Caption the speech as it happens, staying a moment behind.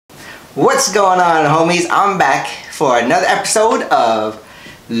What's going on, homies? I'm back for another episode of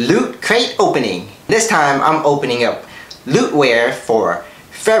Loot Crate Opening. This time I'm opening up Lootwear for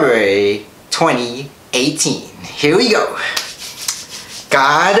February 2018. Here we go.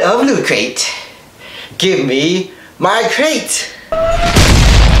 God of Loot Crate, give me my crate.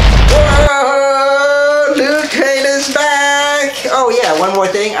 Whoa, Loot Crate is back. Oh yeah, one more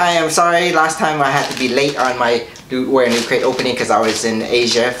thing. I am sorry, last time I had to be late on my Lootwear Loot Crate opening because I was in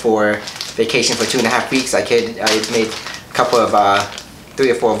Asia for vacation for 2.5 weeks. I made a couple of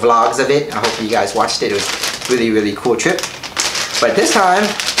 3 or 4 vlogs of it. I hope you guys watched it. It was really cool trip. But this time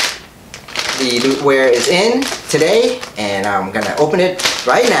the Lootwear is in today and I'm gonna open it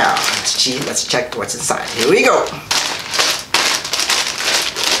right now. Let's check what's inside. Here we go.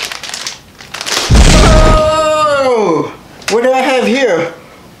 Oh, what do I have here?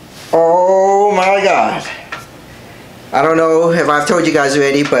 Oh my god. I don't know if I've told you guys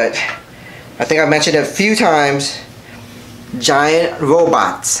already, but I think I mentioned it a few times. Giant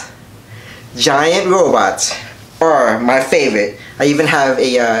robots. Giant robots are my favorite. I even have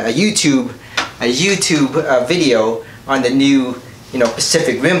a YouTube video on the new,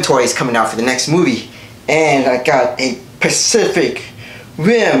 Pacific Rim toys coming out for the next movie, and I got a Pacific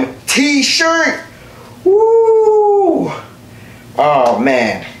Rim T-shirt. Woo! Oh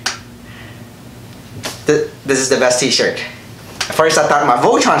man, this is the best T-shirt. At first I thought my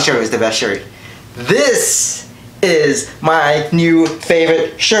Voltron shirt was the best shirt. This is my new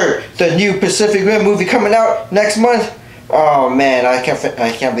favorite shirt. The new Pacific Rim movie coming out next month. Oh man, I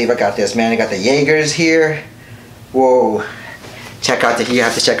can't believe I got this, man. I got the Jaegers here. Whoa. You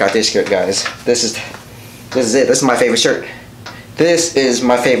have to check out this shirt, guys. This is it. This is my favorite shirt. This is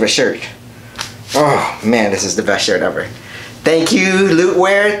my favorite shirt. Oh man, this is the best shirt ever. Thank you,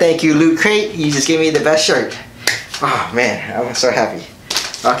 Lootwear. Thank you, Loot Crate. You just gave me the best shirt. Oh man, I'm so happy.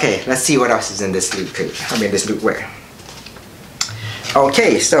 Okay, let's see what else is in this Loot Crate. This Lootwear.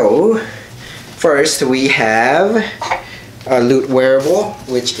 Okay, so first we have a Loot wearable,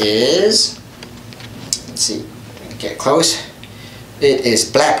 which is, let's see, get close. It is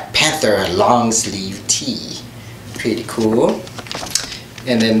Black Panther long sleeve tee. Pretty cool.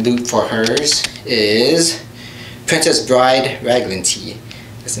 And then Loot for hers is Princess Bride raglan tee.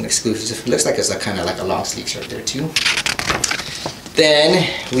 It's an exclusive. It looks like it's kind of like a long sleeve shirt there too. Then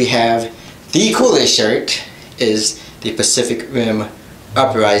we have the coolest shirt is the Pacific Rim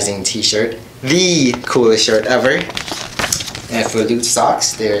Uprising t-shirt. The coolest shirt ever. And for Loot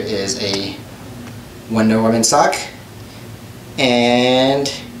socks, there is a Wonder Woman sock and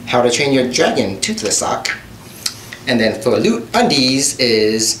How to Train Your Dragon toothless sock. And then for Loot undies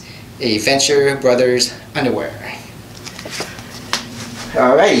is a Venture Brothers underwear.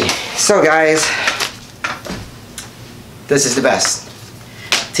 Alrighty, so guys, this is the best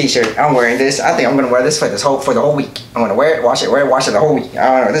t-shirt. I'm wearing this. I think I'm gonna wear this for the whole week. I'm gonna wear it, wash it the whole week.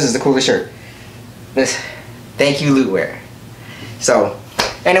 I don't know. This is the coolest shirt. Thank you, Lootwear. So,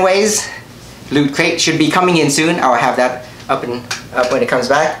 anyways, Loot Crate should be coming in soon. I'll have that up when it comes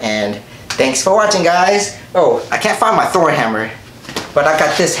back. And thanks for watching, guys. Oh, I can't find my Thor hammer, but I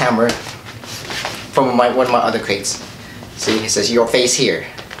got this hammer from one of my other crates. See, it says your face here.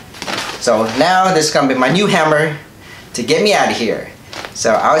 So now this is gonna be my new hammer to get me out of here.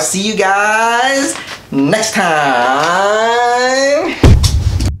 So I'll see you guys next time.